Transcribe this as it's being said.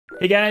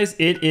Hey guys,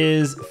 it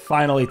is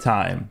finally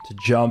time to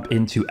jump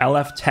into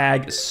LF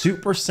Tag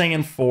Super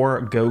Saiyan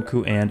 4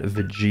 Goku and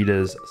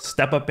Vegeta's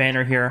step-up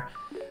banner here.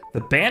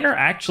 The banner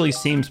actually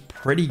seems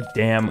pretty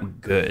damn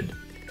good,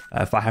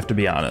 if I have to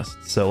be honest.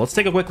 So let's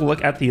take a quick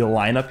look at the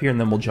lineup here and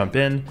then we'll jump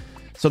in.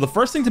 So the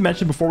first thing to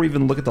mention before we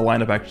even look at the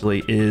lineup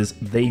actually is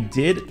they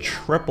did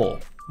triple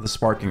the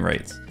sparking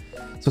rates.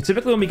 So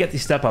typically when we get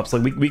these step-ups,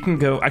 like we can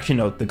go, actually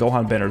no, the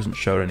Gohan banner isn't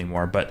showed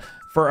anymore, but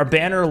for a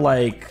banner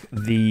like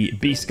the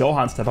Beast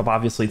Gohan step-up,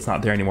 obviously it's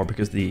not there anymore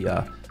because the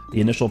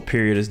initial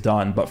period is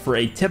done. But for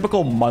a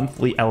typical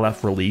monthly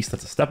LF release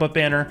that's a step-up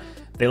banner,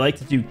 they like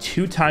to do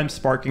 2 times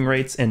sparking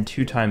rates and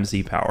 2 times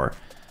Z power.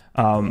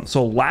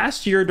 So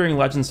last year during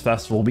Legends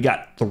Festival, we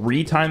got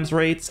 3 times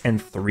rates and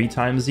 3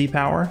 times Z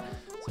power.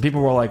 So people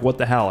were like, what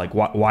the hell? Like,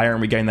 why aren't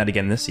we getting that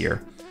again this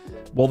year?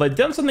 Well, they've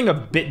done something a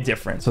bit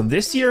different. So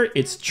this year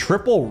it's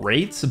triple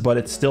rates, but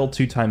it's still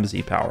 2 times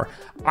Z power.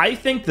 I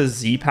think the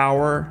Z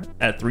power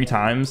at 3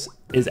 times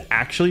is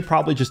actually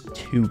probably just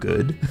too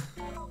good.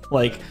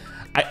 Like,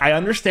 I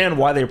understand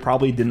why they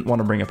probably didn't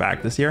want to bring it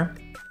back this year,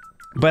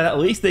 but at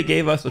least they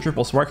gave us a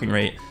triple sparking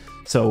rate.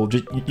 So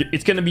just,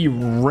 it's going to be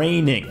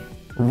raining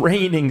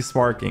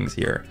sparkings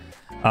here,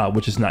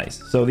 which is nice.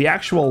 So the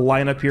actual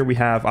lineup here, we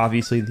have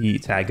obviously the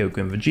Tag Goku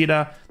and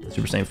Vegeta, the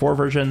Super Saiyan 4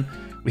 version.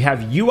 We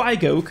have UI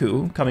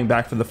Goku coming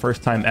back for the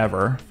first time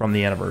ever from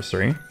the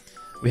anniversary.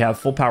 We have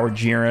full power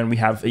Jiren. We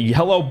have a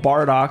yellow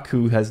Bardock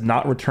who has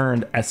not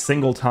returned a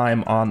single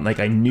time on like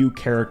a new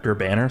character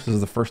banner. So this is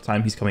the first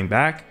time he's coming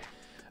back.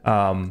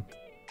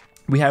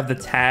 We have the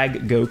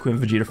Tag Goku and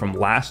Vegeta from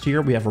last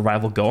year. We have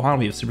Revival Gohan.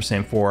 We have Super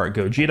Saiyan 4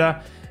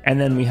 Gogeta. And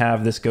then we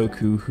have this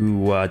Goku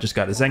who just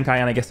got a Zenkai,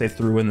 and I guess they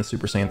threw in the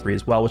Super Saiyan 3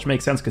 as well, which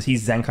makes sense because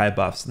he's Zenkai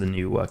buffs, the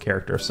new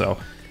character. So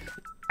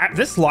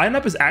this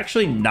lineup is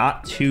actually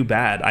not too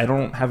bad. I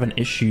don't have an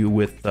issue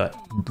with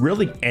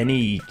really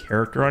any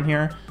character on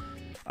here.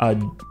 I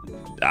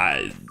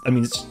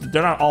mean,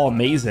 they're not all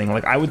amazing.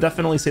 Like, I would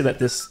definitely say that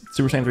this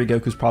Super Saiyan 3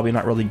 Goku is probably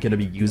not really going to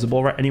be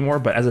usable anymore,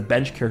 but as a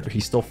bench character,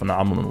 he's still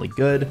phenomenally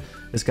good.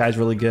 This guy's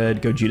really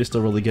good. Gogeta's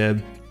still really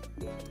good.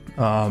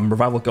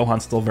 Revival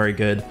Gohan's still very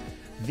good.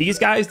 These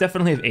guys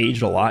definitely have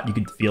aged a lot. You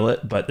could feel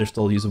it, but they're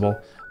still usable.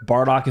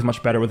 Bardock is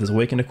much better with his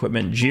awakened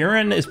equipment.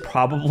 Jiren is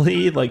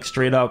probably like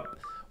straight up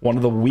one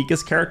of the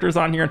weakest characters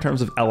on here in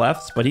terms of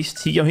LFs, but he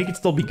can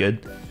still be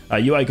good.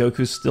 UI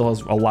Goku still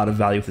has a lot of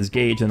value with his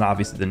gauge and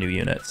obviously the new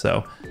unit.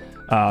 So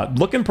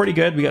looking pretty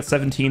good. We got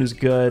 17 who's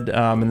good.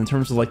 And in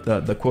terms of like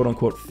the quote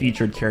unquote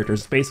featured characters,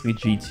 it's basically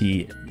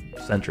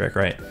GT centric,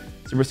 right?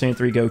 Super Saiyan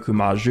 3 Goku,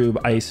 Majub,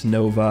 Ice,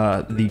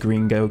 Nova, the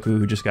Green Goku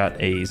who just got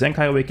a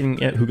Zenkai Awakening,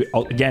 who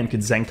again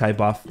could Zenkai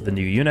buff the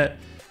new unit.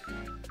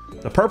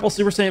 The purple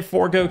Super Saiyan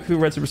 4 Goku,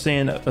 red Super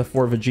Saiyan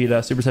 4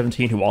 Vegeta, Super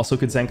 17 who also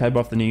could Zenkai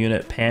buff the new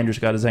unit, Pan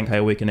just got a Zenkai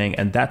Awakening,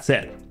 and that's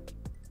it.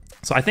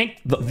 So I think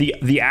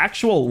the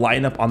actual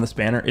lineup on this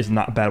banner is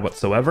not bad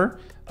whatsoever.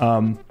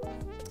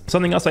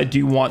 Something else I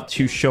do want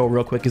to show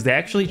real quick is they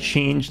actually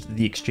changed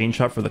the exchange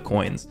shop for the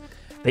coins.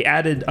 They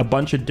added a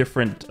bunch of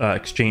different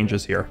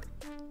exchanges here.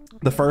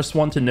 The first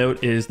one to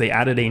note is they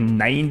added a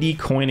 90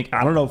 coin.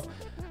 I don't know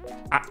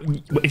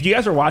if you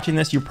guys are watching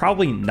this, you're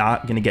probably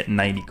not going to get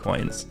 90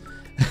 coins.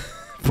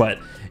 But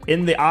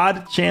in the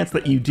odd chance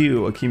that you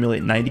do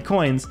accumulate 90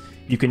 coins,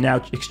 you can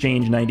now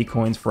exchange 90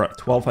 coins for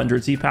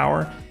 1200 Z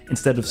power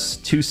instead of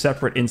 2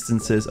 separate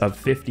instances of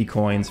 50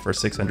 coins for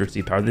 600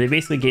 Z power. They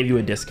basically gave you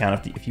a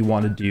discount if you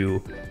want to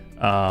do,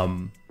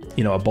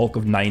 you know, a bulk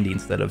of 90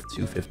 instead of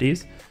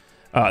 250s.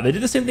 They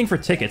did the same thing for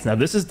tickets. Now,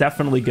 this is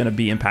definitely going to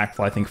be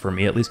impactful, I think, for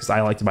me, at least because I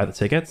like to buy the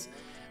tickets.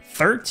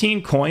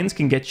 13 coins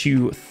can get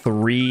you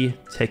 3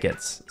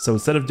 tickets. So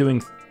instead of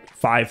doing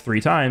 5 3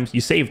 times, you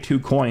save 2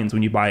 coins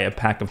when you buy a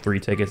pack of 3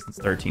 tickets. It's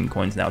 13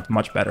 coins now. It's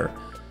much better.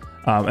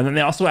 And then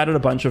they also added a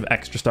bunch of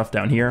extra stuff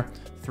down here.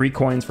 3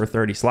 coins for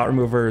 30 slot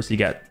removers. You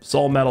get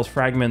soul medals,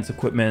 fragments,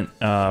 equipment,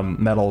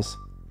 medals.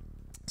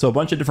 So a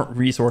bunch of different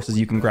resources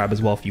you can grab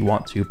as well if you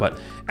want to. But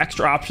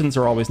extra options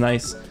are always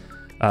nice.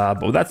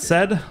 But with that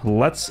said,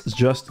 let's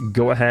just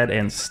go ahead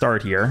and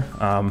start here.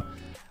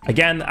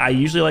 Again, I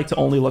usually like to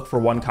only look for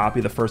 1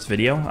 copy of the first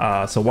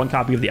video. So 1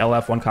 copy of the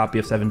LF, 1 copy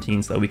of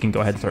 17, so that we can go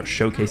ahead and start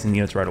showcasing the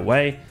units right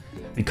away.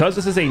 Because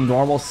this is a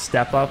normal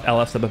step-up,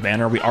 LF step-up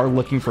banner, we are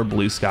looking for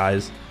blue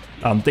skies.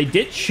 They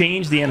did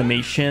change the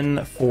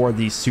animation for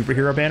the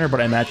superhero banner, but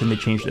I imagine they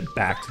changed it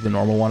back to the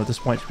normal one at this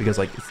point because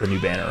like it's the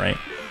new banner, right?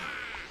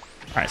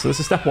 All right, so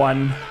this is step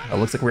 1. It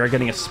looks like we are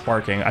getting a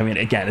sparking. I mean,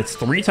 again, it's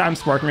 3 times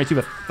sparking rate. You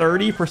have a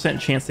 30%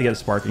 chance to get a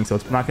sparking, so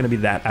it's not going to be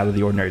that out of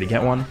the ordinary to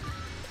get one.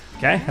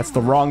 Okay, that's the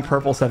wrong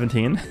purple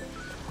 17.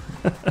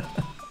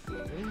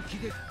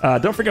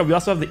 Don't forget, we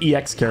also have the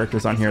EX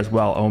characters on here as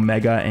well,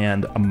 Omega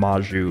and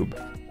Majub.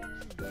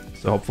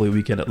 So hopefully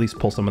we can at least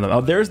pull some of them.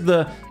 Oh, there's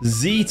the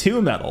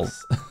Z2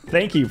 medals.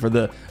 Thank you for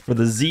the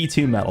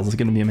Z2 medals. It's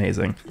going to be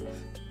amazing.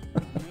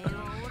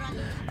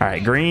 All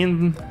right,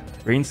 green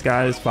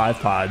skies, 5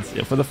 pods.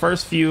 Yeah, for the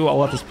first few, I'll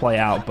let this play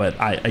out, but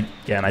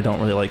again, I don't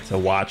really like to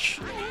watch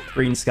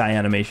green sky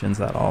animations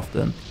that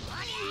often.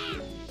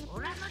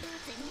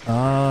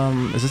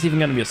 Is this even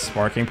going to be a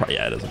sparking? Probably,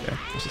 yeah, it is. Okay,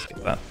 let's just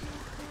get that.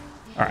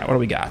 All right, what do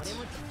we got?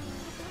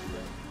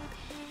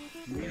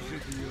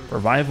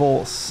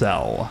 Revival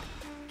Cell.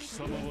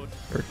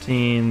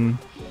 13.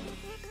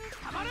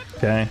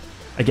 Okay.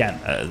 Again,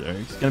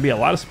 there's going to be a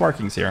lot of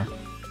sparkings here.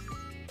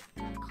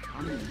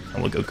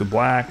 And we'll Goku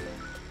Black.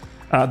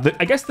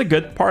 I guess the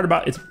good part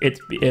about it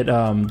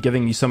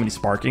giving you so many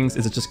sparkings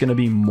is it's just going to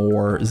be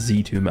more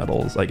Z2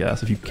 medals, I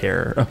guess, if you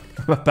care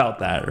about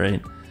that,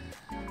 right?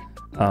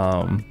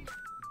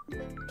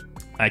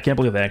 I can't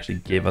believe they actually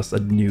gave us a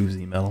new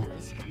Z medal.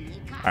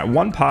 All right,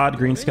 one pod,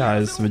 green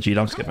skies, Vegeta.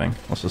 I'm skipping.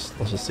 Let's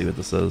just see what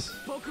this is.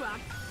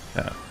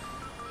 Yeah.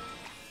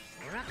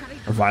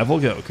 Revival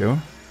Goku.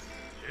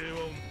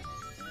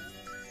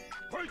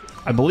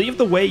 I believe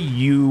the way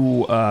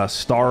you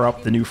star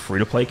up the new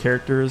free-to-play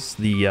characters,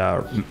 the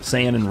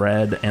Saiyan and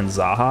Red and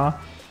Zaha,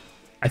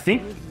 I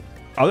think,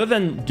 other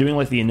than doing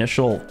like the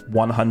initial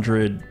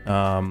 100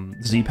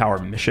 Z-Power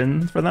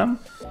mission for them,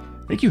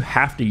 I think you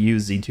have to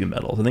use Z2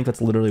 medals. I think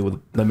that's literally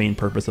the main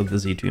purpose of the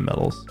Z2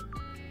 medals.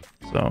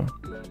 So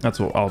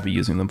that's what I'll be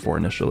using them for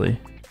initially.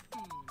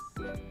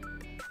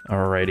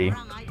 Alrighty.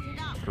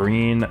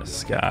 Green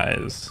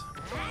skies.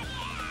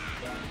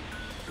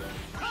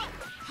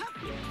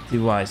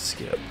 Do I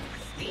skip?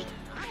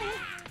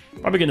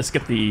 Probably gonna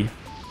skip the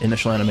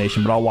initial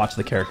animation, but I'll watch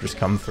the characters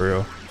come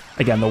through.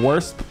 Again, the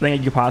worst thing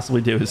you could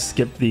possibly do is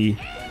skip the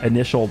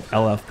initial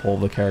LF pull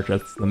of the character.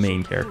 That's the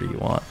main character you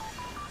want.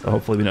 So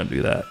hopefully we don't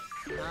do that.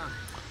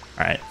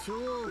 Alright.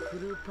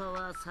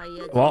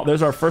 Well,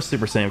 there's our first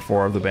Super Saiyan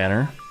 4 of the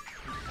banner.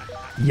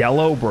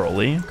 Yellow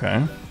Broly,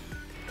 okay.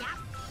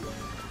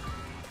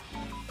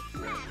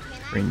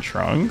 Green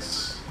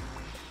Trunks.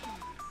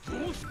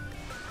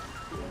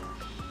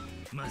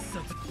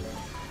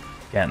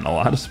 Again, a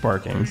lot of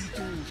sparkings.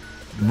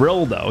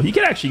 Rildo. He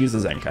could actually use the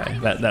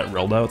Zenkai. That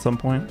Rildo at some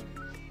point.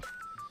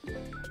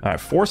 Alright,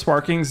 4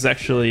 sparkings is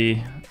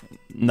actually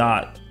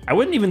not... I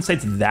wouldn't even say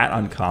it's that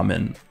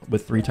uncommon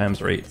with 3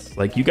 times rates.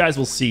 Like, you guys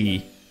will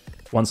see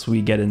once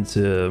we get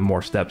into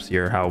more steps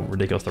here how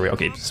ridiculous the rate...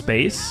 Okay,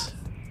 Space.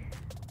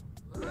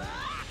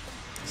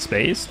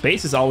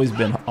 Space has always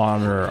been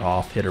on or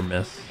off, hit or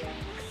miss.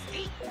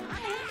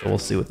 So we'll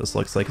see what this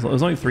looks like.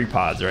 There's only 3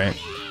 pods, right?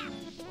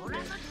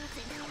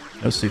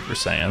 No Super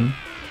Saiyan.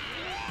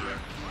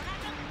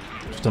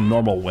 Just a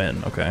normal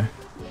win, okay.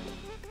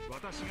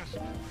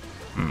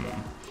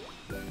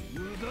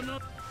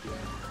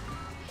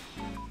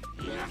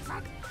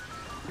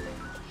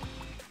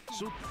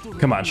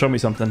 Come on, show me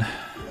something.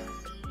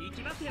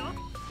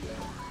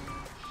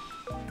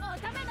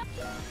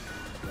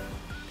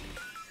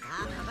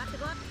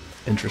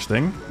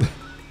 Interesting.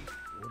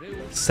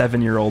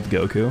 7-year-old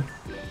Goku.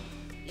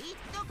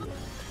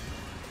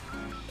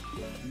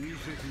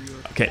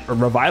 Okay, a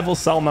revival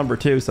cell number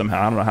 2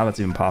 somehow. I don't know how that's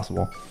even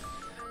possible.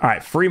 All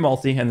right, free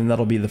multi, and then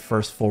that'll be the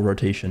first full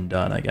rotation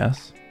done, I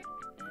guess.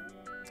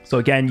 So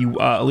again, you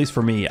at least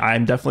for me,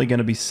 I'm definitely going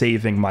to be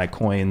saving my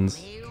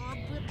coins.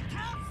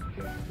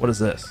 What is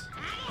this?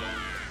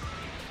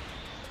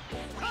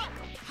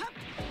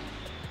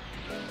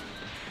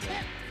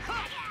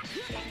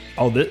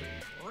 Oh, this...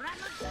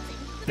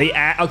 They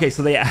add... Okay,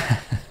 so they... I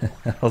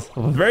was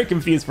very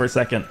confused for a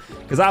second,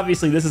 because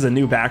obviously this is a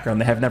new background.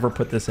 They have never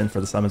put this in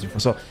for the summons before.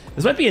 So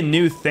this might be a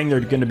new thing they're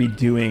going to be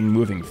doing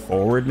moving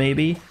forward,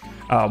 maybe.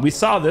 We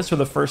saw this for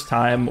the first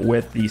time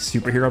with the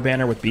superhero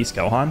banner with Beast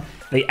Gohan.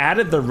 They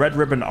added the Red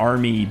Ribbon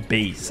Army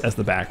base as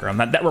the background.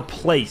 That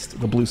replaced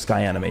the blue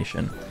sky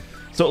animation.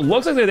 So it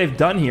looks like what they've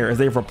done here is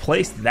they've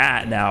replaced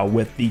that now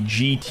with the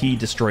GT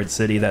destroyed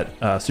city that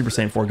Super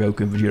Saiyan 4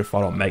 Goku and Vegeta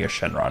fought Omega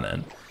Shenron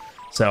in.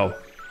 So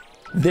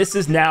this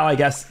is now, I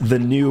guess, the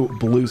new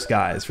blue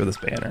skies for this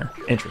banner.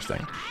 Interesting.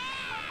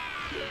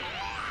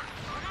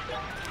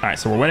 All right,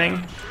 so we're winning,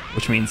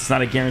 which means it's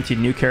not a guaranteed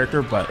new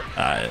character, but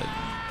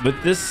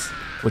with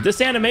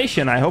this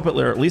animation, I hope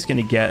they're at least going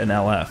to get an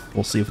LF.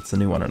 We'll see if it's a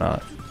new one or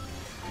not.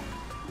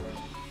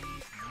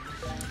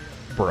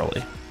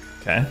 Broly.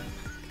 Okay.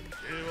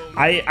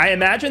 I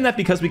imagine that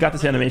because we got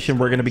this animation,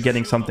 we're going to be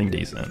getting something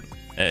decent.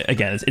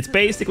 Again, it's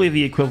basically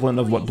the equivalent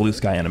of what blue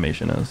sky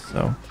animation is,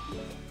 so...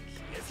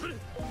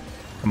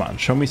 Come on,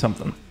 show me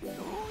something.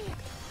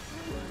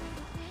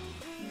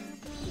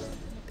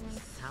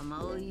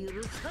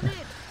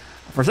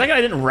 For a second, I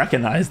didn't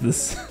recognize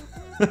this.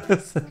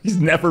 He's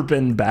never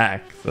been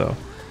back, so...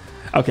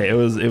 Okay, it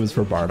was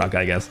for Bardock,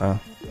 I guess, huh?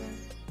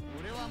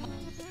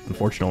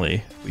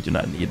 Unfortunately, we do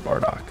not need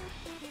Bardock.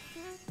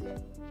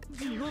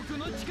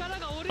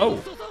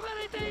 Oh!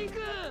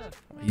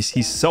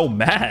 He's so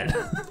mad.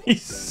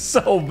 He's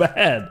so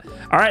bad.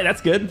 All right,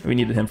 that's good. We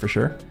needed him for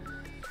sure.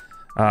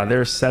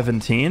 There's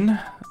 17.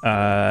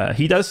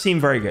 He does seem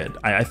very good.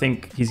 I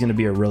think he's going to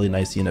be a really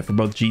nice unit for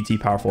both GT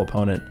powerful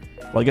opponent.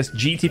 Well, I guess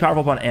GT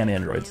powerful opponent and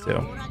androids too.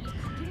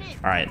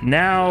 All right,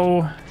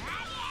 now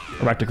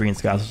we're back to green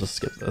skies. Let's just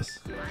skip this.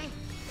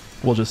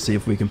 We'll just see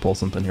if we can pull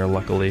something here.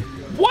 Luckily,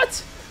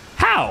 what?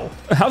 How?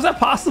 How's that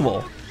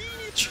possible?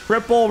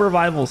 Triple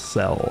revival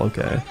cell.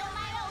 Okay.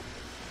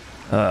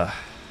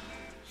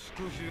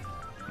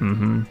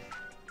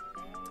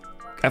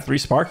 Got 3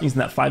 sparkings in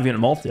that 5-unit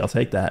multi. I'll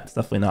take that. It's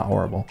definitely not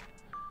horrible.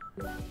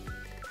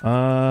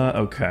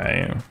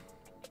 Okay.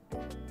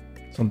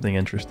 Something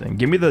interesting.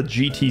 Give me the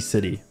GT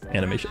City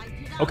animation.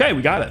 Okay,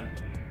 we got it.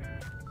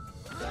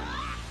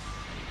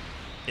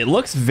 It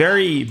looks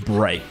very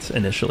bright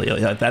initially.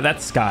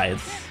 That sky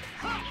is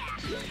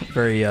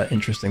very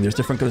interesting. There's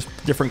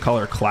different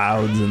color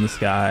clouds in the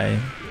sky.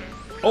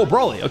 Oh,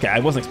 Broly. Okay, I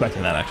wasn't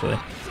expecting that actually.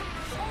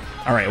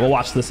 All right, we'll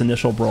watch this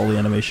initial Broly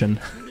animation.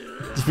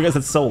 Just because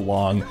it's so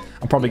long,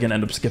 I'm probably gonna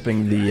end up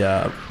skipping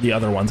the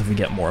other ones if we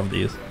get more of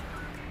these.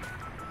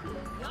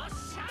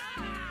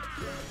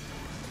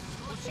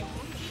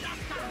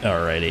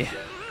 Alrighty.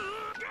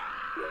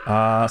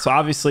 So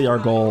obviously our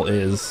goal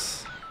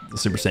is the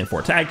Super Saiyan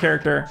 4 tag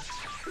character.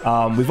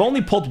 We've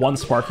only pulled one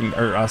sparking,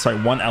 or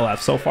sorry, one LF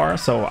so far.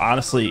 So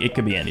honestly, it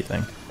could be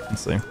anything.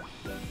 Let's see. All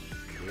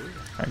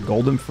right,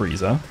 Golden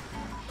Frieza.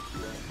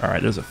 All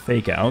right, there's a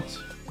fake out.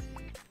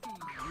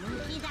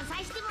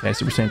 Okay,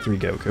 Super Saiyan 3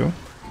 Goku.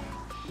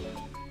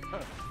 All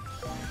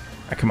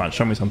right, come on,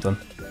 show me something.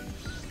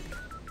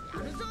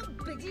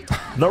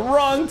 The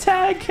wrong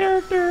tag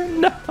character.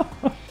 No.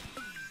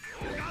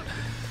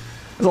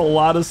 There's a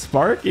lot of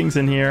sparkings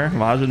in here.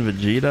 Majin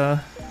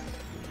Vegeta.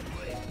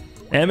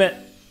 Damn it.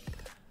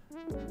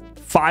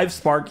 5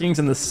 sparkings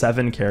in the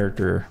 7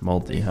 character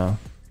multi, huh?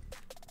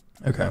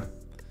 Okay.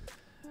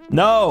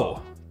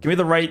 No! Give me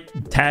the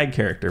right tag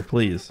character,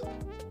 please.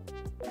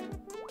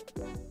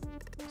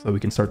 So we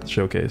can start the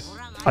showcase.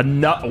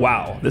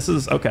 Wow, this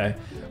is okay.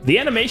 The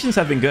animations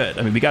have been good.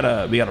 I mean, we got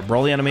a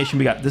Broly animation.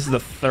 This is the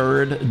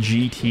 3rd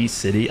GT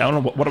City. I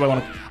don't know what do I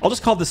want to. I'll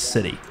just call this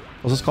City.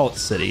 I'll just call it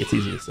City. It's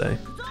easy to say.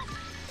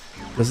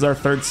 This is our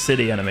 3rd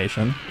City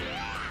animation.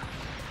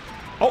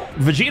 Oh,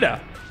 Vegeta.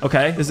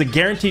 Okay, this is a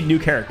guaranteed new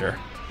character.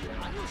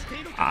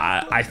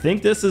 I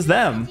think this is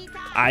them.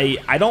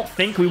 I don't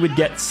think we would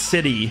get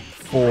City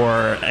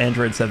for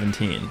Android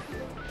 17.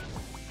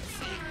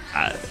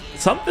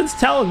 Something's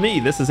telling me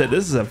this is it.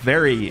 This is a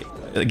very,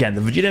 again,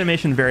 the Vegeta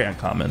animation, very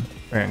uncommon.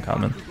 Very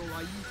uncommon.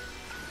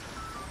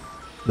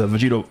 The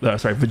Vegeta,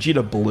 sorry,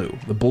 Vegeta Blue.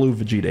 The blue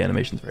Vegeta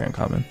animation is very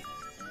uncommon.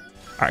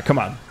 All right, come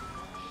on.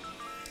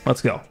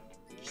 Let's go.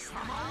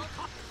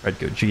 Red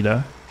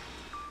Gogeta.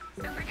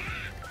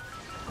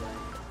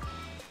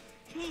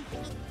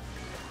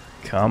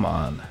 Come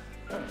on.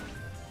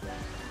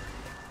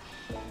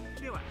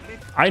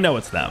 I know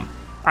it's them.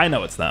 I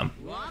know it's them.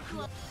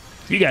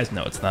 You guys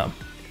know it's them.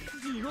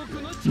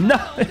 No,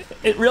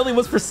 it really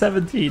was for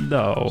 17.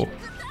 No.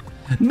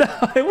 No,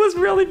 it was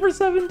really for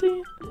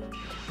 17.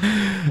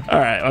 All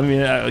right. I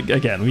mean,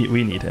 again,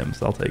 we need him,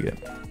 so I'll take it.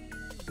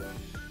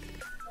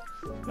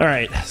 All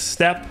right.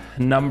 Step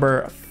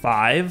number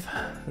 5.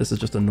 This is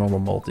just a normal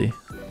multi.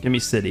 Give me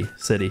City.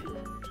 City.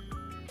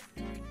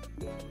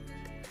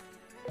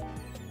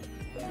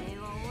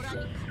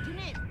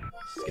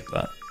 Skip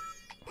that.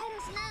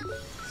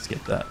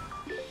 Skip that.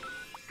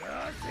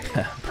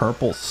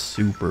 Purple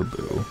Super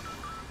Boo.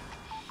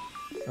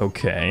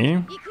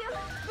 Okay.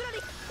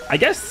 I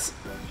guess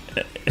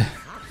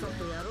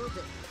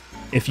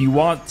if you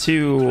want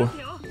to,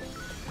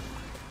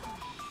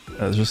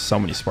 there's just so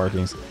many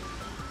sparkings.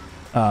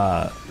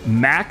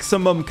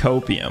 Maximum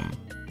Copium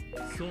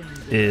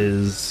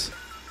is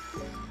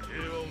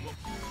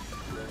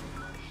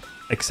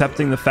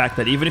accepting the fact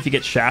that even if you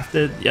get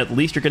shafted, at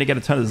least you're going to get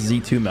a ton of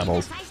Z2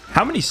 medals.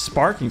 How many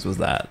sparkings was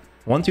that?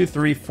 1, 2,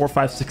 3, 4,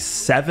 5, 6,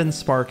 7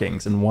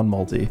 sparkings in one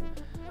multi.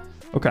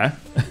 Okay.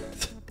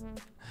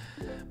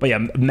 But yeah,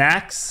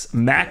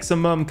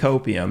 maximum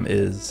copium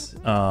is,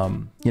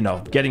 you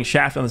know, getting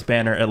shafted on this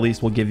banner at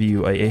least will give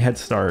you a head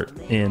start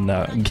in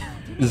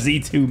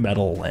Z2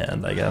 medal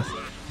land, I guess.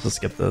 Let's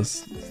skip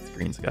this.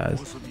 Green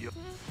skies.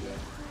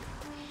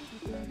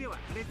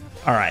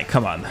 All right,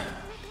 come on.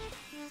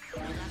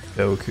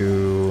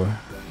 Goku.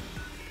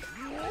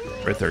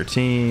 For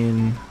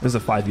 13. This is a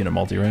 5-unit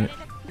multi, right?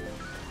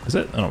 Is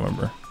it? I don't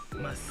remember.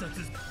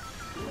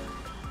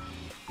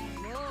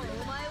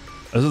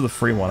 This is the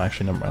free one,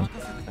 actually. Never mind.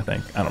 I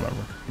think. I don't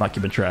remember. I'm not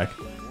keeping track.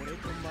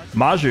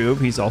 Majub,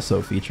 he's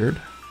also featured.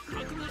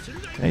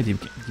 Okay,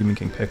 Demon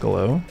King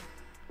Piccolo.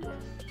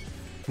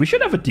 We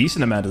should have a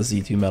decent amount of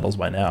Z2 medals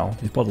by now.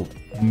 He's pulled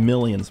a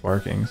million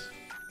sparkings.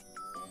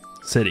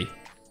 City.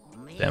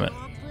 Damn it.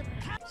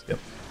 Skip.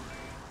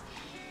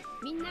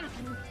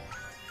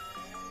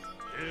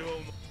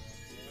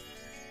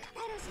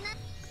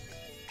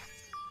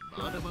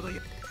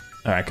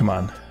 Alright, come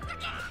on.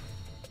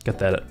 Get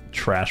that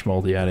trash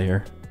moldy out of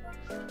here.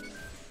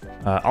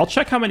 I'll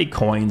check how many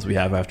coins we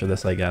have after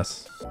this, I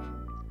guess.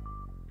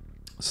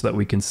 So that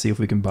we can see if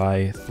we can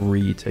buy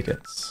 3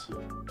 tickets.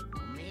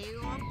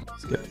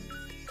 Skip.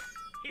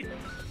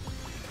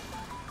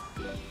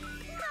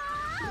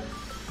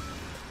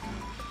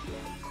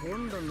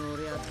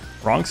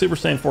 Wrong Super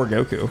Saiyan 4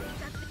 Goku.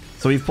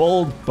 So we've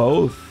pulled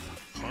both.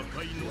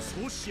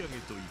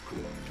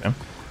 Okay.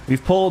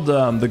 We've pulled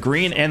the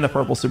green and the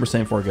purple Super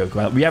Saiyan 4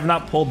 Goku. We have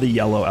not pulled the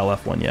yellow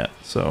LF one yet,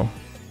 so...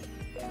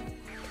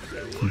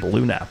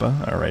 Blue Nappa,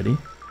 alrighty.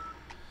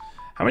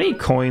 How many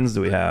coins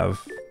do we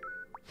have?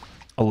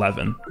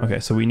 11. Okay,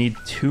 so we need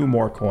 2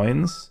 more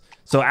coins.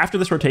 So after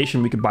this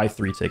rotation, we could buy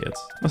 3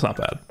 tickets. That's not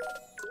bad.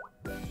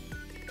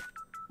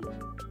 All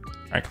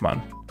right, come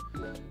on.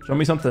 Show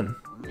me something.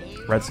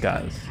 Red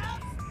skies.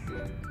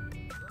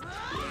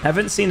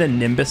 Haven't seen a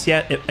Nimbus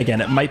yet. Again,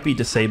 it might be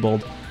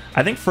disabled.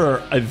 I think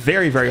for a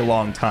very, very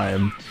long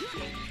time,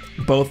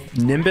 both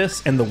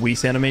Nimbus and the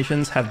Whis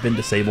animations have been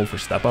disabled for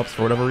step-ups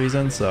for whatever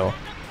reason, so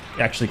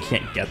you actually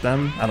can't get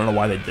them. I don't know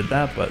why they did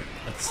that, but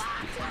that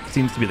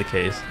seems to be the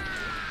case.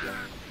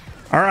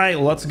 All right,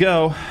 let's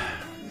go.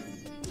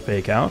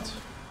 Fake out.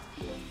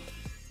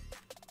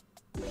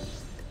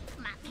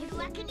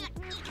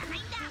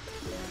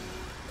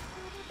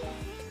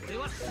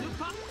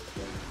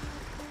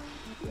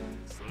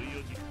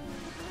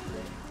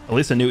 At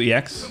least a new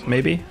EX,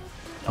 maybe?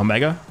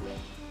 Omega?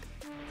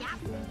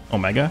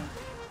 Omega?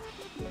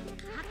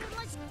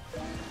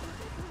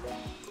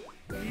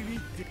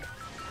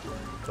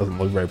 Doesn't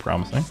look very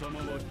promising.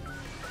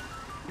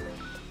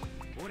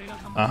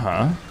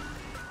 Uh-huh.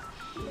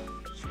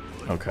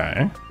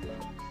 Okay.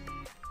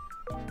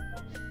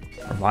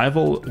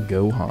 Revival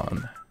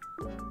Gohan.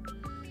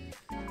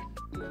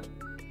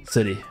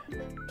 City.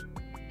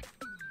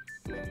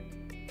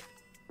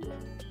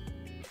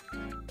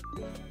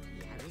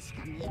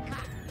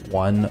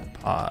 One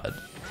pod.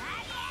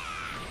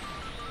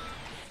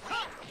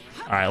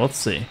 Alright, let's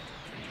see.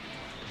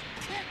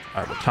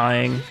 Alright, we're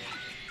tying.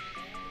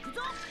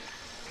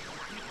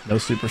 No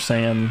Super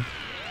Saiyan.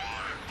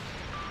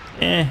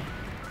 Eh.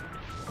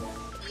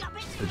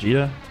 It's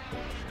Vegeta?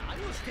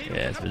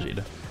 Yeah, it's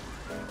Vegeta.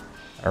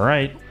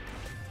 Alright.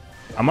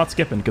 I'm not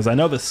skipping, because I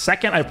know the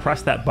second I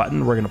press that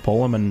button, we're going to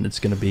pull him, and it's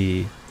going to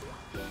be...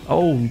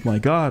 Oh my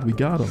god, we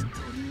got him.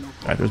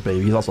 Alright, there's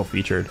Baby. He's also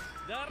featured.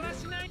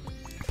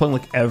 Playing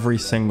like every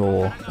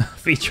single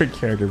featured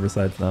character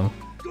besides them.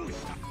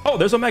 Oh,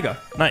 there's Omega.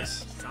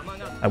 Nice.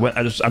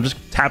 I'm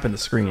just tapping the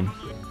screen.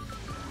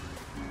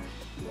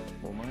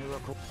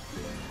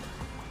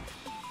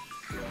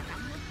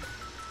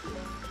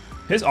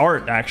 His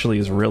art actually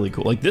is really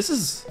cool. Like this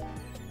is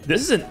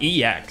an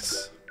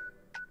EX.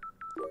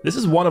 This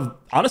is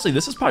honestly,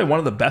 this is probably one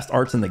of the best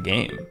arts in the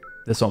game.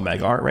 This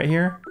Omega art right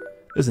here.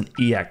 This is an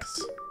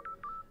EX.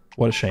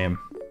 What a shame.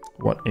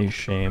 What a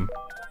shame.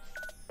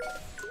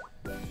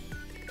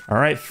 All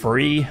right,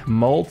 free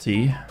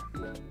multi.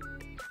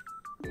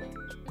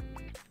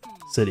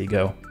 City,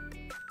 go.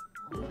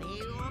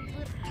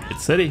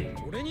 It's City.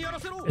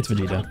 It's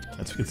Vegeta.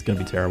 It's gonna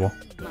be terrible.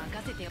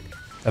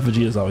 That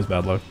Vegeta's always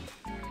bad luck.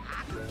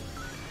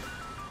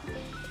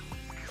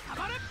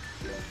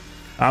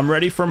 I'm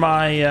ready for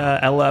my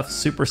LF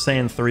Super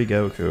Saiyan 3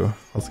 Goku.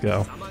 Let's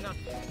go.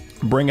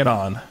 Bring it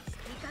on.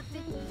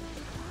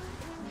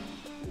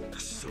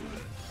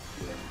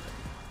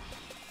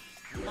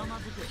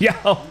 Yeah,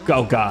 oh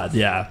god,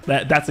 yeah.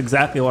 That's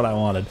exactly what I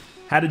wanted.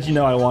 How did you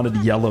know I wanted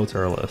yellow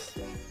Turles?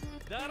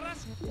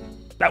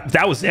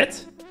 That was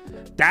it?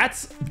 That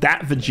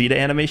Vegeta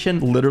animation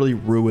literally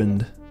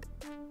ruined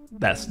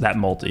that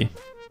multi.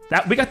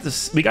 We got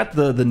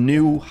the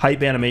new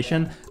hype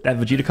animation that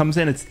Vegeta comes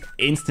in, it's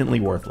instantly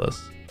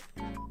worthless.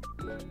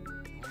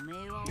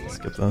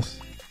 Skip this.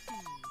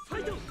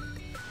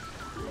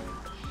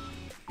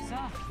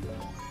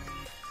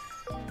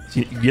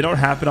 See, you know what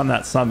happened on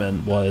that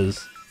summon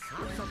was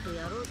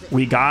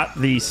we got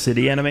the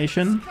city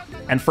animation,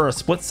 and for a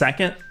split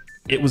second,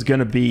 it was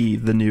gonna be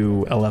the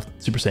new LF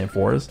Super Saiyan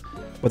 4s,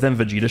 but then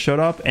Vegeta showed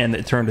up and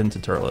it turned into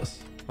Turles.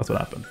 That's what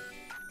happened.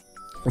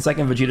 The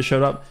second Vegeta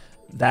showed up,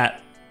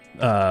 that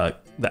the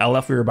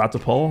LF we were about to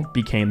pull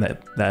became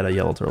that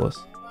yellow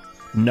Turles.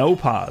 No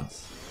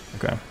pods.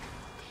 Okay.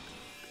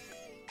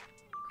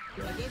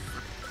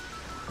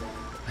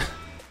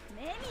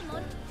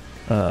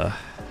 Oh!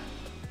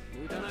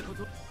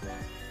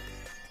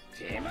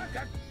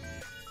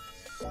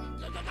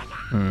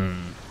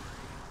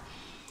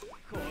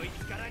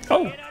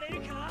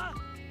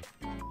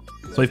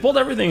 So we pulled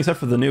everything except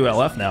for the new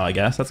LF now, I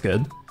guess. That's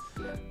good.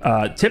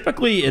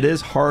 Typically, it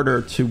is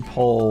harder to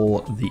pull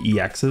the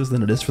EXs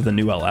than it is for the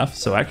new LF.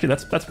 So actually,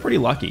 that's pretty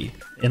lucky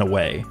in a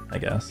way, I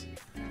guess.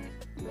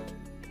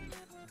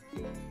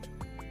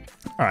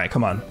 All right,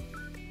 come on.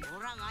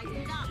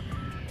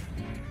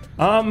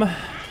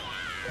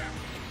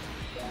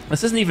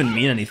 This doesn't even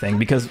mean anything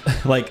because,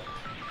 like,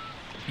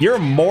 you're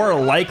more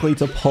likely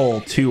to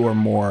pull 2 or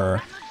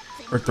more,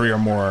 or 3 or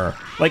more.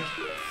 Like,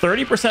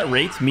 30%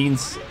 rate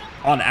means,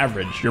 on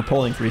average, you're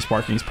pulling 3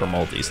 Sparkings per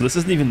multi. So this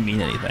doesn't even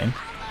mean anything.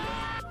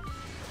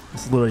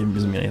 This literally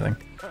doesn't mean anything.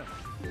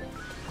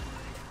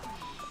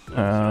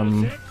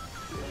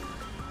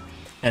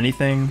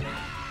 Anything?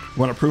 You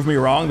want to prove me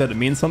wrong that it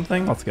means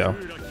something? Let's go.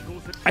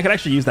 I could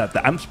actually use that.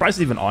 I'm surprised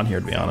it's even on here,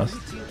 to be honest.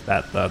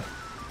 That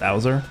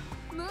Bowser.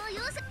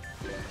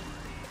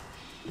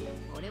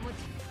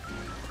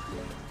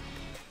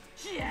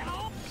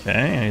 Okay,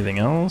 anything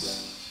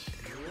else?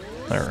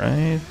 All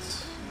right.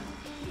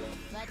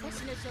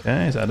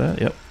 Okay, is that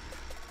it? Yep.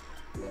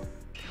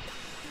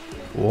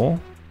 Cool.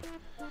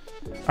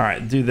 All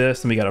right, do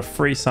this, and we got a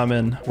free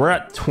summon. We're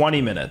at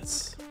 20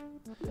 minutes.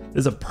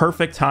 This is a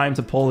perfect time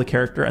to pull the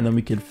character, and then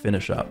we could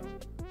finish up.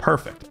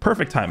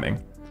 Perfect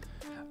timing.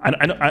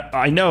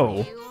 I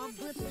know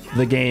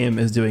the game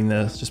is doing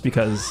this just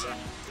because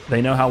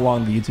they know how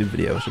long the YouTube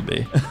video should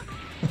be.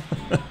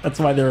 That's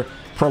why they're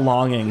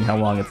prolonging how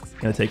long it's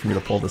gonna take for me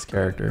to pull this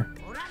character.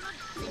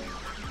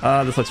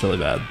 This looks really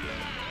bad.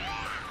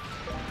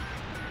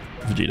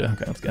 Vegeta,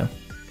 okay, let's go.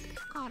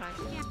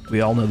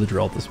 We all know the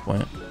drill at this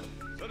point.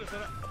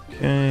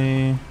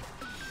 Okay.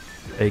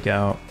 Fake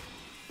out.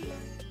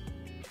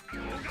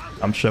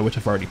 I'm sure which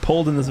I've already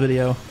pulled in this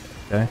video.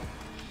 Okay.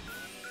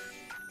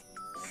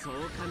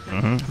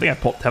 I think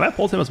have I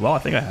pulled him as well? I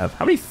think I have.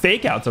 How many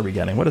fake outs are we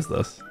getting? What is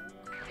this?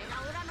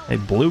 A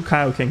blue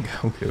Kaioken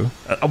Goku.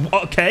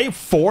 Okay,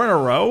 4 in a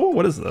row?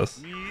 What is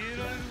this?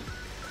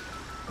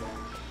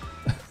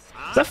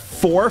 Is that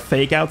 4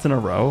 fake outs in a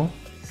row?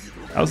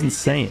 That was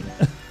insane.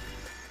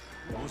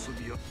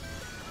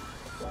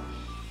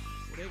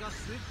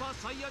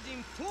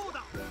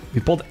 We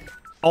pulled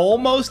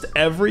almost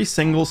every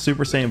single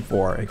Super Saiyan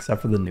 4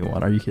 except for the new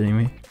one. Are you kidding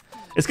me?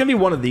 It's gonna be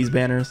one of these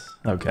banners.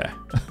 Okay.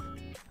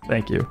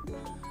 Thank you.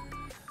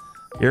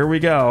 Here we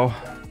go.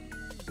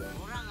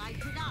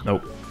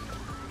 Nope.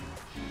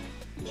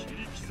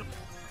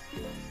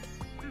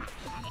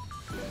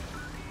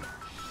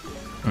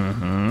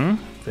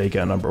 Fake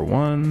out number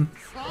 1.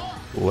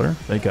 Cooler.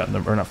 Fake out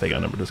number, or not fake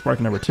out number 2.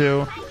 Sparking number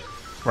 2.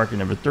 Sparking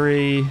number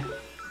 3.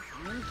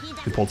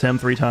 We pulled him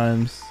 3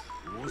 times.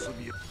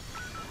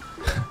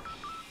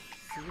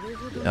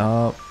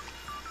 Yup.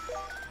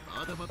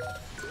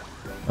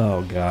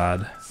 Oh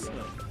god.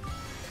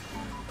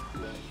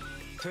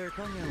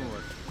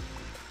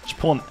 Just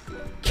pulling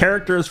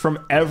characters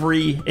from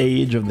every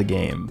age of the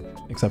game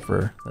except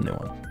for the new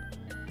one.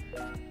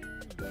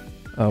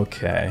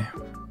 Okay.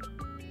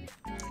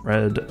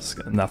 Red,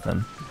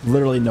 nothing.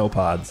 Literally no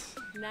pods.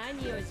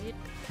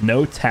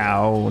 No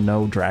Tau,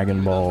 no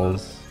Dragon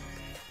Balls.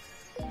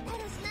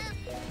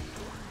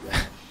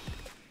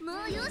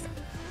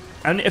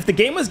 And if the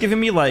game was giving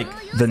me like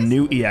the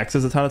new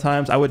EXs a ton of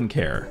times, I wouldn't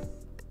care.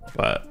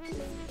 But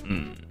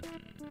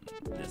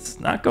it's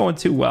not going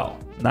too well.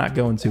 Not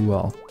going too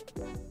well.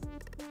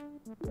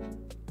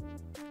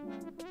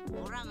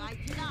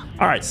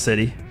 All right,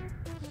 City.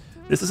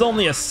 This is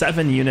only a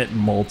 7-unit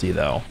multi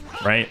though,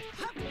 right?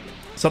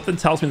 Something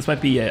tells me this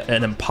might be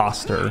an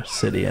imposter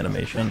City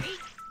animation.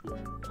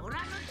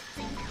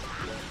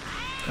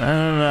 I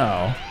don't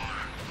know.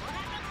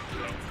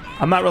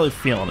 I'm not really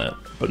feeling it,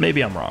 but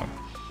maybe I'm wrong.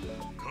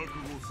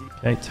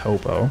 Okay,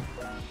 Topo.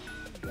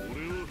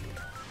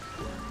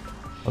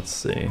 Let's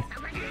see.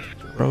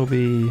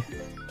 Roby.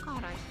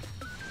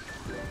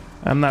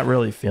 I'm not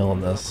really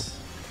feeling this.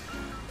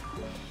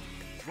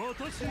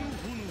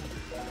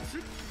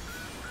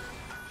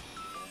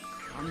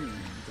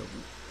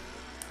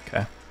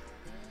 Okay.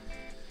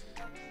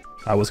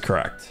 I was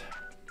correct.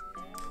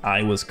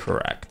 I was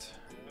correct.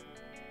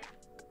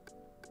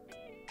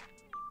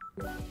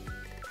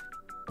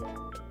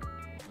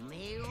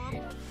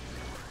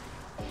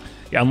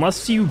 Yeah,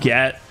 unless you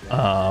get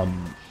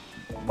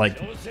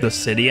like the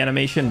City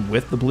animation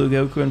with the blue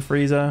Goku and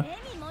Frieza.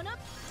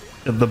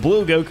 The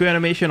blue Goku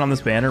animation on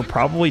this banner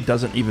probably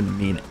doesn't even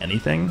mean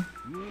anything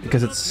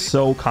because it's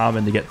so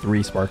common to get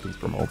 3 Sparkies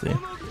per multi.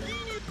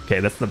 Okay,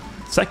 that's the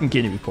second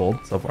kitty we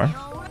pulled so far.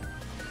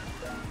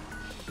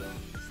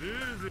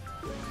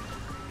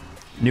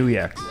 New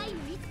EX.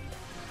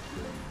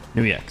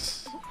 New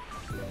EX.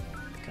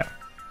 Okay.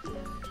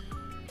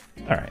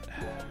 Alright.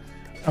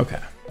 Okay.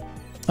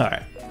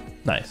 Alright.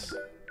 Nice.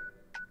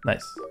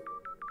 Nice.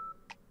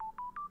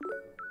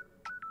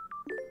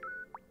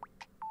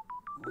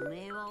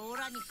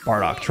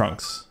 Bardock,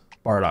 Trunks.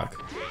 Bardock.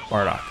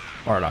 Bardock.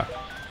 Bardock.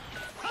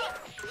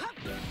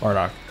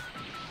 Bardock.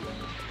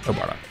 Oh,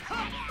 Bardock.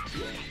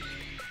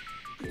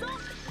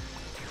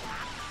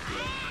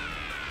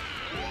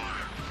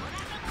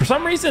 For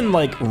some reason,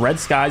 like, Red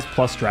Skies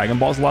plus Dragon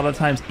Balls a lot of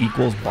times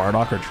equals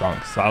Bardock or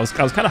Trunks. So I was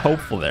kind of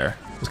hopeful there.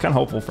 I was kind of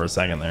hopeful for a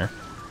second there.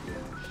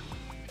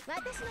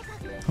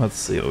 Let's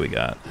see what we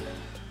got.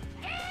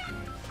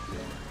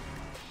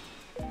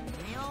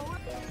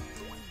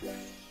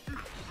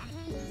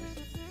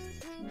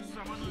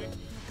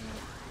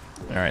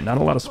 All right, not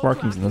a lot of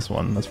Sparkings in this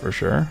one, that's for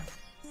sure.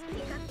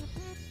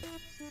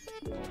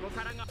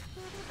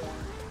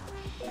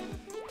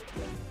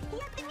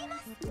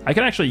 I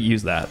can actually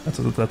use that.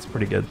 That's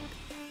pretty good.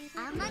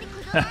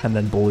 And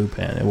then Blue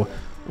Pan.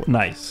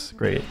 Nice,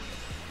 great.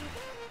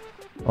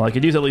 Well, I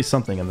could use at least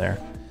something in there.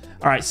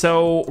 All right,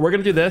 so we're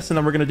gonna do this, and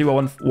then we're gonna do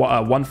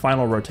one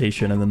final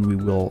rotation, and then we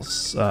will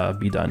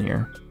be done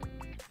here.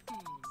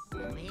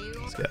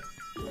 Let's go.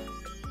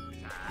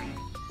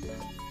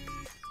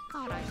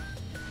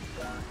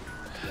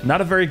 Not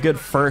a very good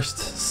first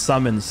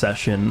summon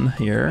session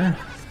here.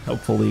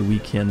 Hopefully we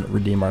can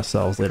redeem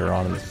ourselves later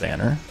on in this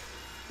banner.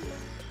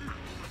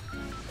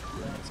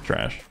 It's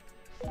trash.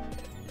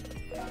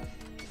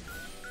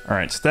 All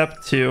right,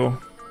 step 2.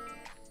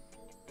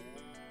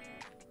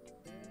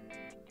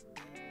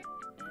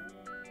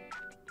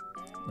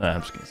 Nah,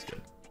 I'm just gonna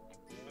skip.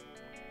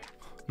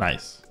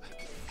 Nice.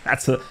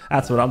 That's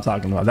what I'm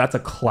talking about. That's a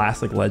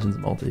classic Legends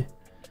multi.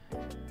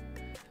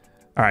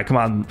 All right, come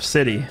on,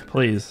 City,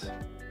 please.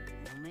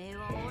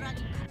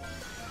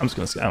 I'm just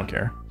gonna skip. I don't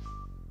care.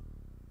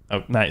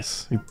 Oh,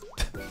 nice.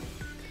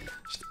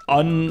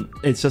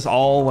 It's just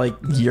all like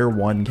year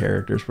 1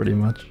 characters pretty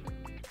much.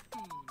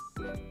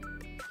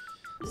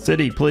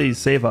 City, please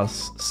save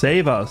us.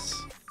 Save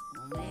us.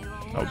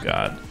 Oh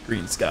god,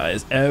 green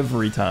skies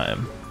every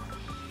time.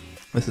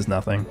 This is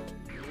nothing.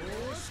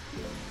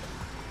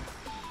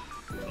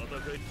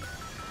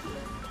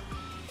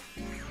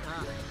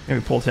 Yeah, we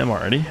pulled him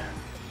already.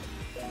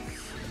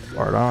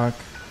 Bardock.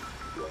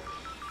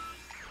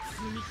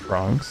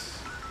 Trunks.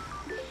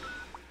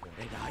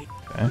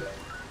 Okay.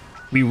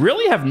 We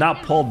really have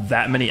not pulled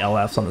that many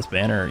LFs on this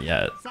banner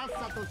yet.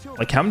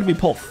 Like, how many did we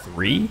pull?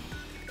 3?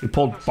 We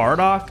pulled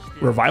Bardock,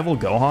 Revival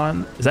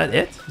Gohan. Is that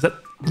it? Is that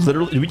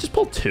literally... Did we just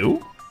pull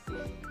 2?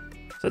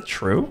 Is that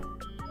true?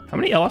 How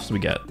many LFs did we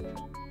get?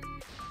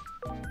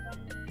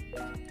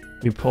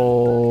 We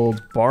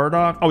pulled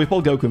Bardock. Oh, we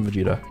pulled Goku and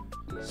Vegeta.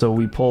 So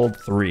we pulled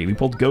 3. We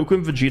pulled Goku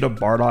and Vegeta,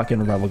 Bardock,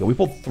 and Revival Go. We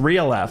pulled 3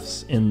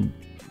 LFs in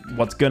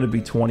what's going to be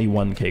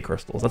 21k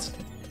crystals. That's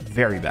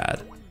very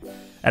bad.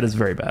 That is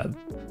very bad.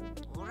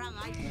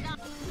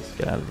 Let's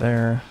get out of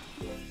there.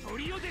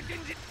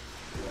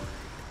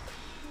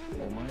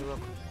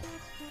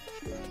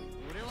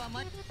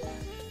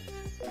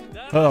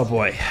 Oh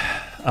boy.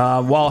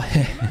 Well,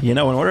 you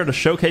know, in order to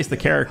showcase the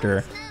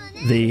character,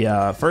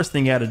 the first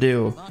thing you got to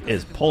do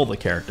is pull the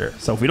character.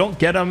 So if we don't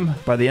get him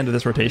by the end of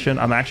this rotation,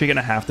 I'm actually going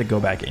to have to go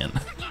back in.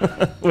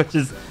 Which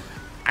is...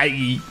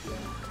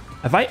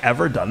 Have I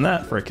ever done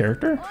that for a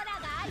character?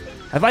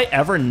 Have I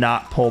ever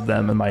not pulled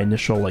them in my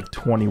initial, like,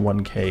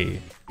 21k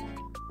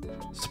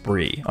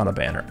spree on a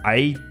banner?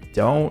 I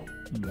don't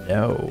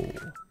know.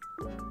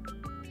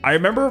 I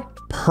remember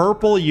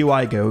purple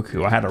UI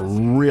Goku. I had a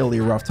really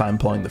rough time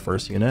pulling the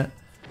first unit.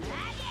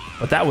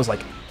 But that was,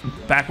 like,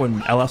 back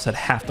when LFs had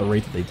half the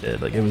rate that they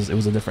did. Like, it was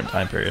a different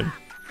time period.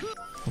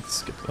 Let's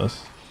skip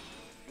this.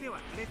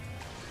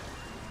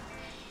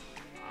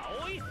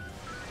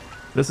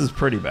 This is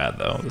pretty bad,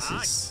 though. This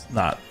is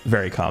not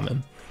very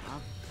common.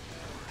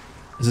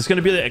 Is this going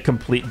to be like a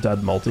complete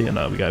dud multi?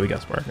 No, we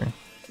got sparking.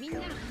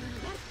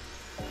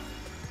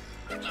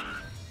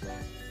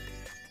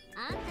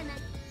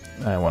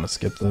 I want to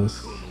skip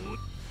this.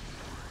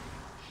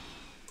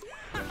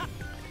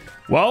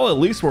 Well, at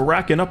least we're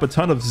racking up a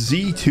ton of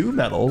Z2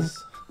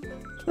 medals.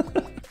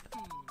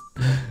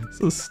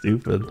 So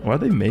stupid. Why'd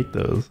they make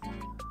those?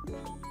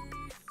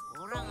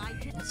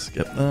 Let's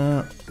skip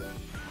that.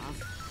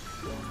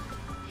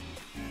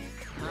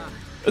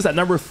 Is that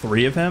number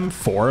 3 of him?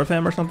 4 of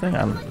him or something? I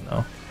don't even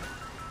know.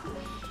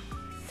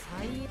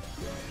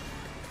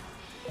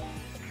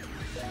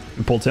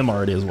 We pulled him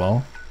already as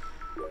well.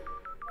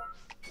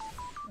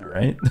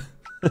 Alright.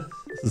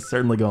 This is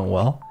certainly going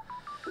well.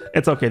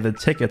 It's okay, the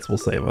tickets will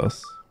save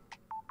us.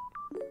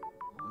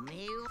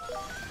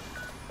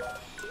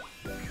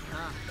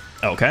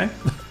 Okay.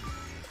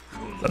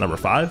 Is that number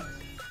 5?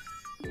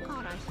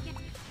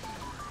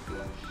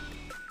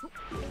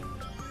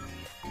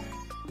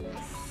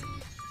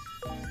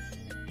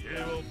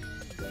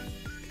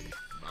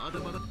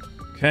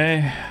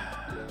 Okay,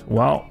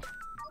 well,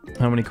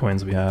 how many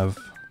coins do we have?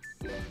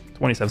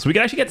 27. So we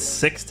can actually get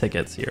 6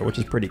 tickets here, which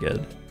is pretty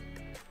good.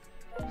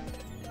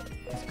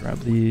 Let's grab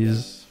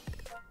these.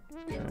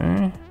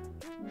 Okay.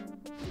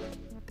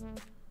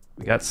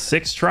 We got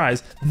 6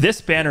 tries. This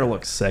banner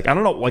looks sick. I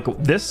don't know, like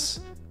this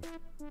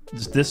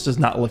does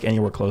not look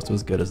anywhere close to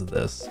as good as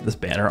this. This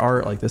banner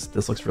art, like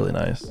this looks really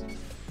nice.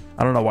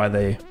 I don't know why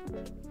they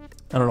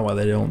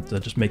don't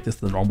just make this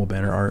the normal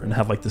banner art and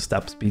have like the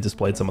steps be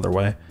displayed some other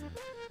way.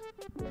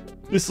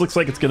 This looks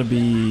like it's gonna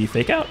be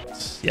fake out.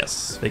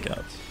 Yes, fake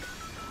out.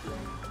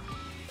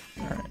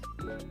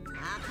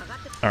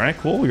 All right,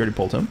 cool. We already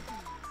pulled him.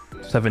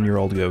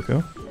 7-year-old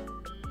Goku.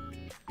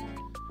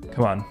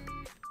 Come on,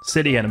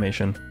 city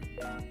animation.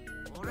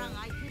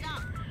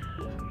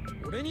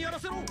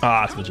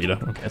 Ah, it's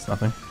Vegeta. Okay, it's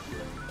nothing.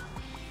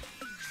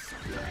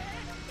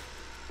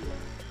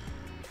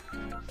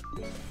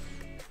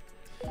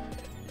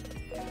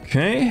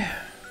 Okay.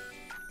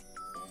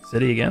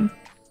 City again.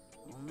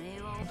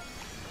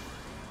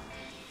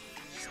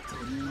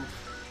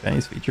 Okay,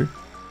 he's featured.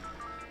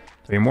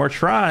 3 more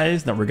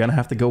tries, then we're gonna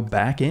have to go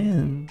back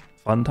in.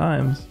 Fun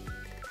times.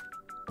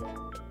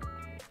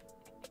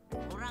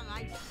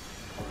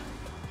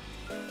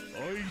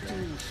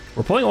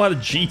 We're pulling a lot of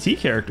GT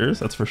characters,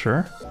 that's for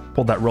sure.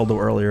 Pulled that Roldo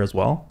earlier as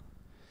well.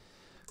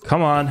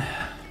 Come on.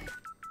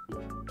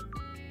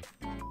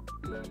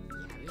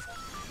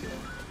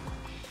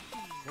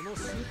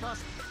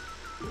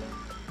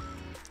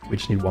 We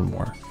just need one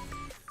more.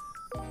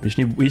 We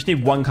just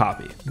need one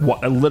copy.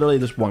 Literally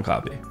just one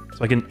copy.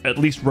 So I can at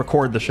least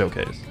record the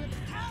showcase.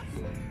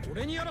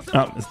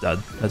 Oh, it's dead.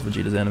 That's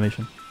Vegeta's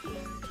animation.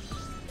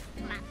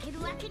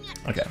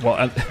 Okay,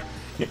 well,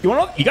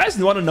 you guys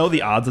want to know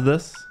the odds of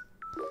this?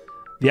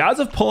 The odds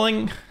of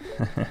pulling...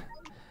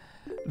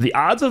 The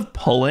odds of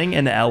pulling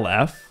an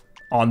LF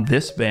on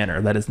this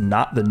banner that is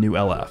not the new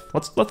LF.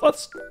 Let's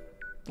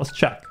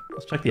check.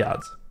 Let's check the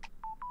odds.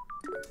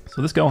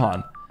 So this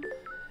Gohan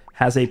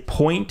has a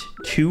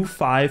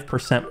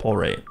 0.25% pull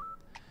rate.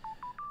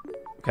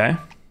 Okay,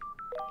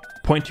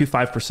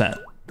 0.25%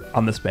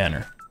 on this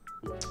banner.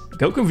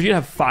 Goku and Vegeta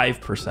have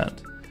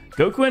 5%.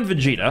 Goku and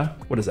Vegeta,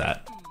 what is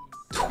that?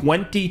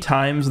 20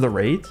 times the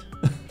rate?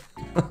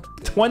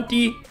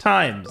 20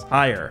 times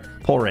higher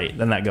pull rate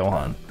than that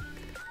Gohan.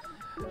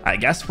 I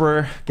guess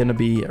we're gonna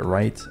be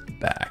right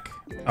back.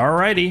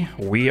 Alrighty,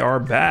 we are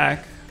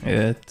back.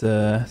 It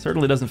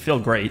certainly doesn't feel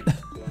great.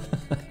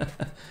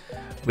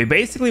 We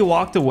basically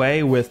walked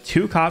away with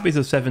 2 copies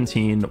of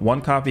 17,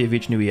 1 copy of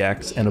each new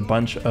EX, and a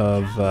bunch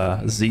of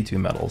Z2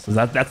 medals.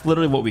 That's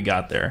literally what we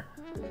got there.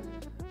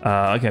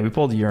 Okay, we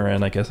pulled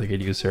urine. I guess I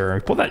could use her. We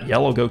pulled that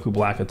yellow Goku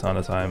Black a ton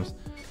of times.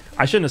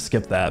 I shouldn't have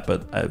skipped that,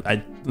 but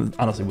I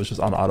honestly was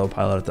just on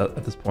autopilot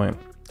at this point.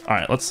 All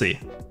right, let's see.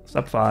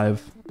 Step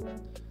 5.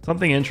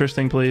 Something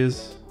interesting,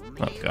 please.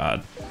 Oh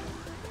God.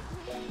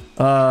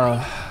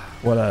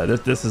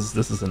 This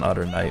is an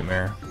utter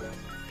nightmare.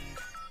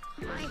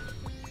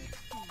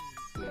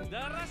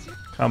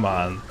 Come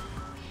on.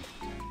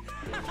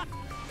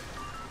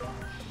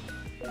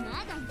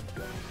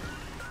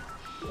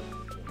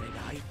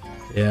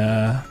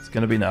 Yeah, it's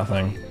gonna be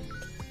nothing.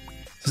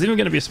 This is even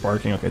gonna be a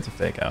sparking. Okay, it's a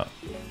fake out.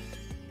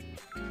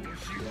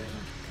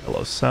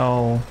 Hello,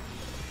 cell.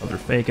 Another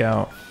fake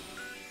out.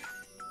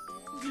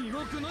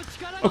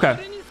 Okay,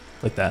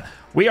 like that.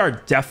 We are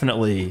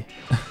definitely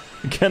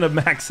gonna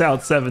max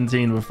out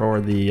 17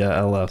 before the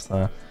LFs,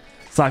 huh?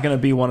 It's not gonna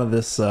be one of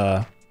these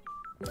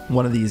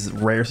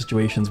rare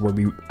situations where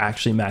we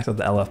actually max out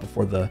the LF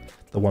before the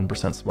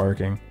 1%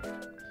 sparking.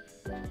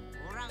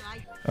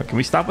 Oh, can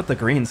we stop with the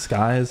green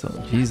skies?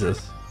 Oh,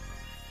 Jesus.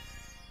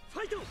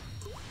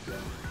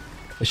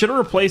 I should have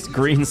replaced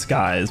green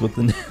skies with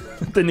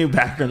the new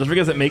background just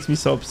because it makes me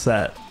so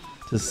upset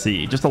to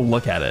see, just to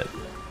look at it.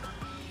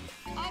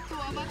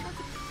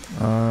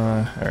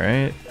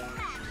 Alright.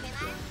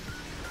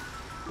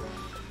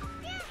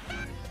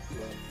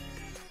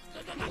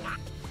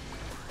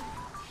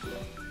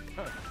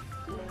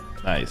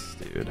 Nice,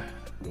 dude.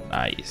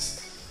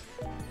 Nice.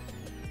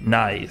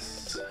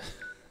 Nice.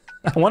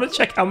 I want to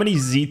check how many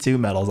Z2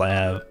 medals I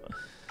have.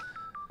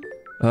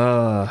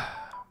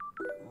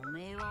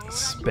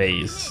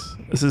 Space.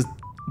 This is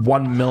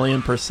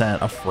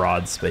 1,000,000% a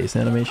fraud space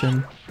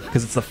animation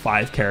because it's a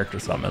 5-character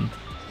summon.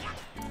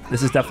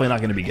 This is definitely not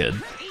going to be good.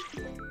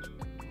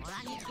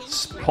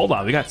 Hold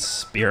on, we got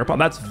Spirit Bomb.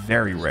 That's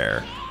very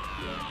rare.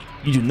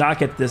 You do not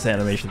get this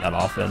animation that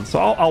often, so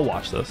I'll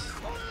watch this.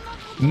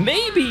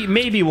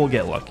 Maybe we'll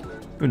get lucky.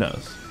 Who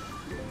knows?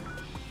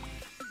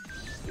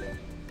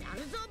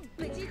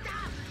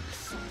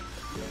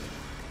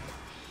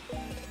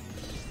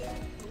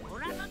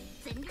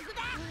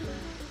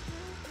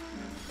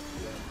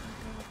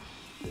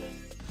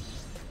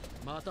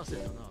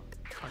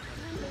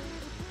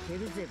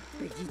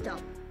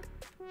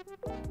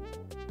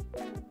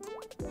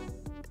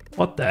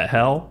 What the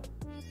hell?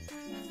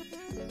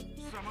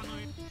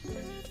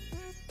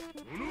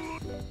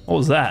 What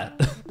was that?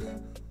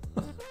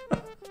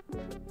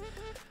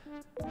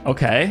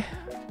 Okay.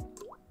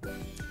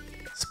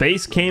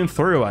 Space came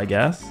through, I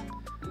guess.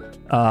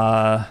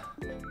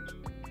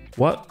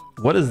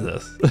 What is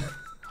this?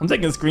 I'm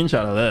taking a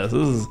screenshot of this.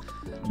 This is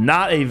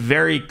not a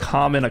very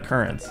common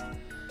occurrence.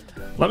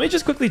 Let me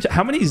just quickly check.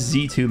 How many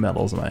Z2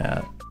 medals am I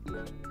at?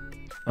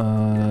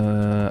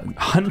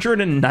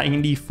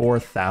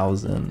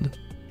 194,000.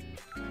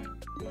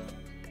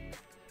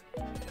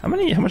 How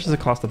much does it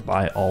cost to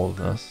buy all of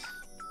this?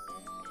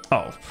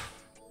 Oh,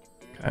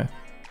 okay.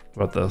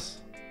 What about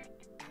this?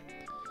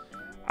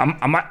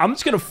 I'm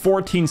just gonna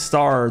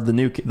 14-star the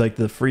new, like,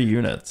 the free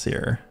units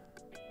here.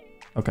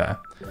 Okay.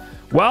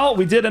 Well,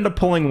 we did end up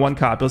pulling 1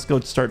 copy. Let's go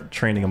start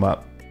training them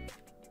up.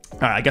 All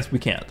right, I guess we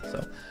can't.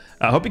 So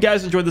I hope you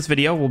guys enjoyed this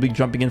video. We'll be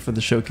jumping in for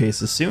the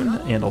showcases soon,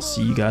 and I'll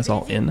see you guys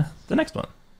all in the next one.